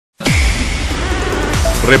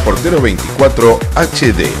Reportero 24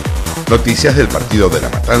 HD. Noticias del partido de La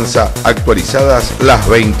Matanza actualizadas las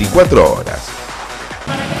 24 horas.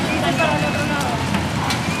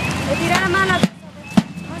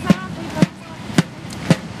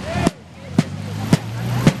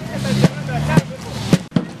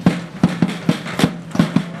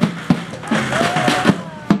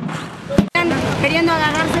 Queriendo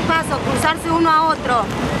agarrarse paso, cruzarse uno a otro,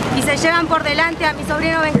 y se llevan por delante a mi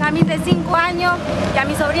sobrino Benjamín de 5 años y a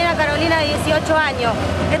mi sobrina Carolina de 18 años.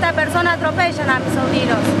 Estas personas atropellan a mis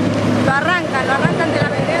sobrinos, lo arrancan de la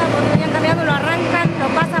vereda porque venían caminando, lo arrancan, lo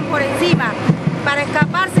pasan por encima. Para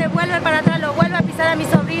escaparse vuelve para atrás, lo vuelve a pisar a mi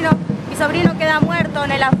sobrino queda muerto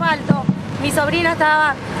en el asfalto. Mi sobrina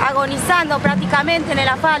estaba agonizando prácticamente en el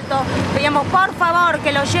asfalto. Pedíamos por favor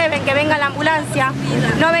que lo lleven, que venga la ambulancia.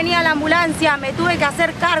 No venía la ambulancia, me tuve que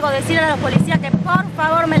hacer cargo, decirle a los policías que por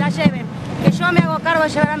favor me la lleven. Que yo me hago cargo de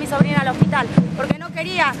llevar a mi sobrina al hospital. Porque no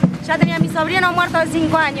quería, ya tenía a mi sobrino muerto de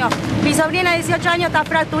 5 años. Mi sobrina de 18 años está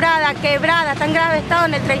fracturada, quebrada, está en grave estado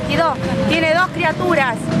en el 32. Tiene 2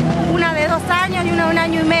 criaturas. Una de 2 años y una de 1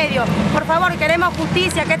 año y medio. Por favor, queremos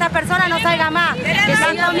justicia, que esta persona no salga más. Que se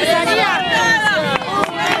comisaría.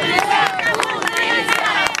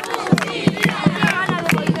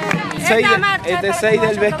 Este 6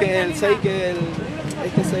 del mes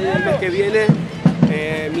que viene,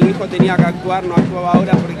 mi hijo tenía que actuar, no actuaba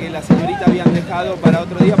ahora porque la señorita habían dejado para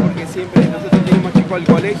otro día porque siempre nosotros teníamos chicos al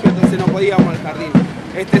colegio, entonces no podíamos al jardín.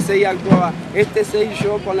 Este 6 actuaba, este 6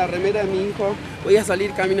 yo con la remera de mi hijo voy a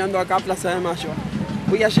salir caminando acá a Plaza de Mayo.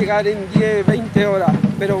 Voy a llegar en 10, 20 horas,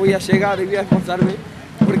 pero voy a llegar y voy a esforzarme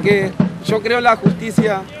porque yo creo en la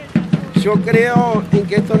justicia, yo creo en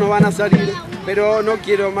que estos no van a salir, pero no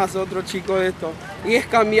quiero más otro chico de esto. Y es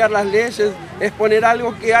cambiar las leyes, es poner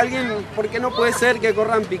algo que alguien, porque no puede ser que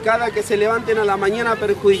corran picada, que se levanten a la mañana a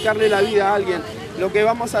perjudicarle la vida a alguien. Lo que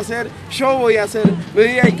vamos a hacer, yo voy a hacer, me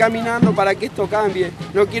voy a ir caminando para que esto cambie.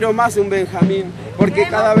 No quiero más un Benjamín, porque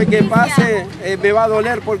cada vez que pase me va a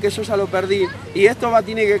doler porque yo ya lo perdí. Y esto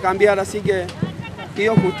tiene que cambiar, así que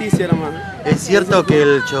pido justicia nomás. ¿Es cierto que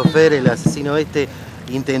el chofer, el asesino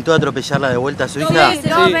intentó atropellarla de vuelta a su hija? Sí,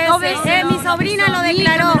 dos veces. Mi sobrina lo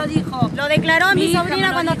declaró. Lo declaró mi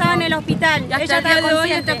sobrina cuando estaba en el hospital.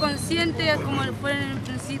 Ella está consciente como fue en el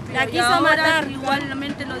principio. La quiso matar.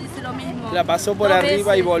 Igualmente lo dice lo mismo. La pasó por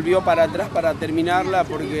arriba y volvió para atrás para terminarla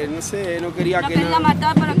porque no sé, no quería que quería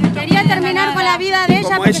matar para que quería terminar con la vida de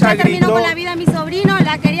ella porque ya terminó con la vida de mi sobrino,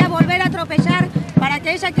 la quería volver a atropellar para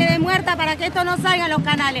que ella quede muerta, para que esto no salga en los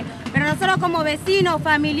canales. Pero nosotros como vecinos,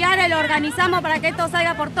 familiares, lo organizamos para que esto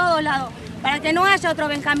salga por todos lados, para que no haya otro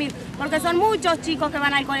Benjamín, porque son muchos chicos que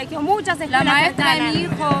van al colegio, muchas escuelas. La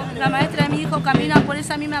maestra de mi hijo camina por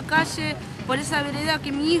esa misma calle, por esa vereda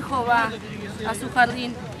que mi hijo va a su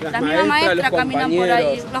jardín. La misma maestra caminan por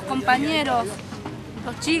ahí, los compañeros,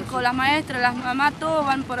 los chicos, las maestras, las mamás, todos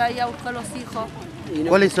van por ahí a buscar a los hijos.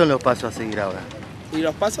 ¿Cuáles son los pasos a seguir ahora? Y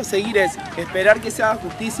los pasos a seguir es esperar que se haga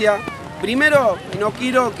justicia. Primero, no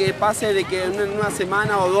quiero que pase de que en una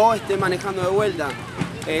semana o 2 esté manejando de vuelta.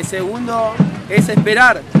 Segundo, es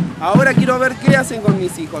esperar. Ahora quiero ver qué hacen con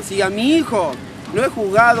mis hijos. Si a mi hijo no he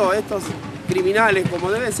juzgado a estos criminales como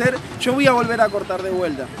debe ser, yo voy a volver a cortar de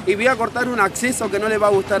vuelta. Y voy a cortar un acceso que no le va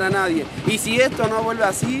a gustar a nadie. Y si esto no vuelve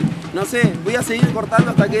así, no sé, voy a seguir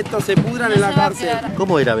cortando hasta que estos se pudran en la cárcel.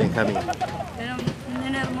 ¿Cómo era Benjamín? Era un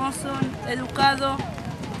nene hermoso, educado.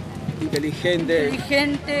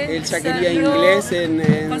 Inteligente. Él ya quería salió inglés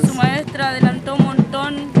con su maestra, adelantó un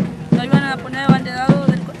montón. Lo iban a poner abanderado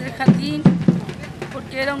del jardín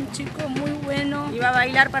porque era un chico muy bueno. Iba a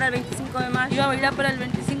bailar para el 25 de mayo. Era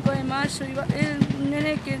un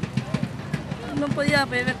nene que no podía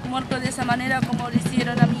haber muerto de esa manera como le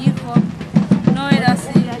hicieron a mi hijo. No era así.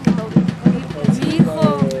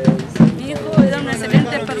 Mi hijo era una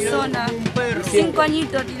excelente persona. 5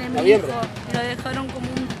 añitos tiene mi hijo. Y lo dejaron como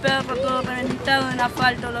un perro todo reventado en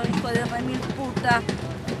asfalto, los hijos de remil puta.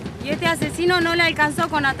 Y este asesino no le alcanzó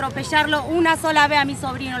con atropellarlo una sola vez a mi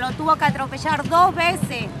sobrino, lo tuvo que atropellar 2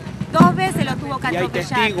 veces. 2 veces lo tuvo que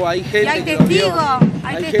atropellar. Hay gente, y hay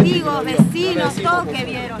testigos, vecinos, todos que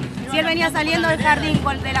vieron. Si él venía saliendo del jardín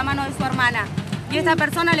de la mano de su hermana. Y esta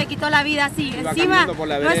persona le quitó la vida así. Encima,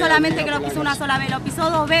 no es solamente que lo pisó una sola vez, lo pisó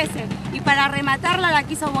 2 veces. Y para rematarla la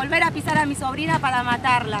quiso volver a pisar a mi sobrina para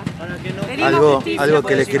matarla. Algo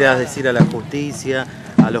que le quieras decir a la justicia,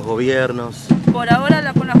 a los gobiernos. Por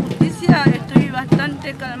ahora con la justicia estoy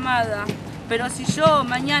bastante calmada. Pero si yo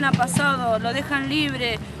mañana pasado lo dejan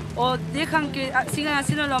libre o dejan que sigan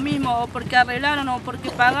haciendo lo mismo, o porque arreglaron, o porque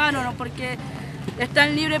pagaron, o porque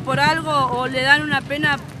están libres por algo o le dan una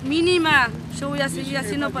pena mínima, yo voy a seguir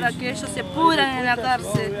haciendo para que ellos se pudran en la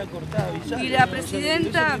cárcel. Y la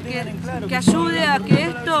presidenta que ayude a que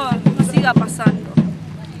esto no siga pasando.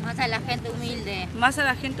 Más a la gente humilde. Más a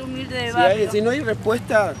la gente humilde de barrio. Si no hay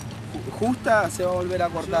respuesta justa, se va a volver a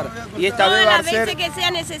cortar. Y esta vez va a ser, que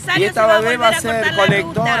sea necesario, y esta vez va a ser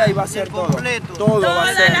colectora y va a ser todo. Todo va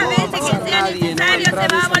a ser. Todas las veces que sea necesario se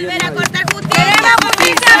va a volver a cortar justicia. ¡Queremos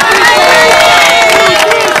justicia!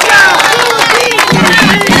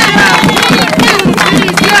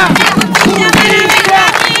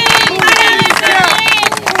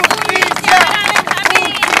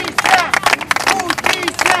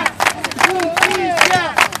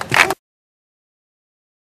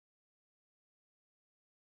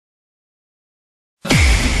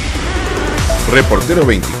 Reportero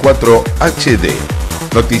 24 HD.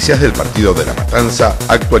 Noticias del partido de La Matanza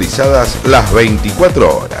actualizadas las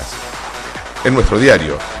 24 horas. En nuestro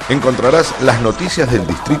diario encontrarás las noticias del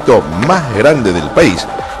distrito más grande del país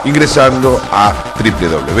ingresando a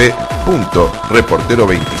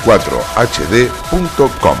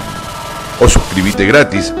www.reportero24hd.com o suscríbete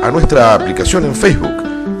gratis a nuestra aplicación en Facebook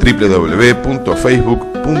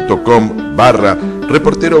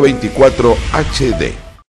www.facebook.com/reportero24hd.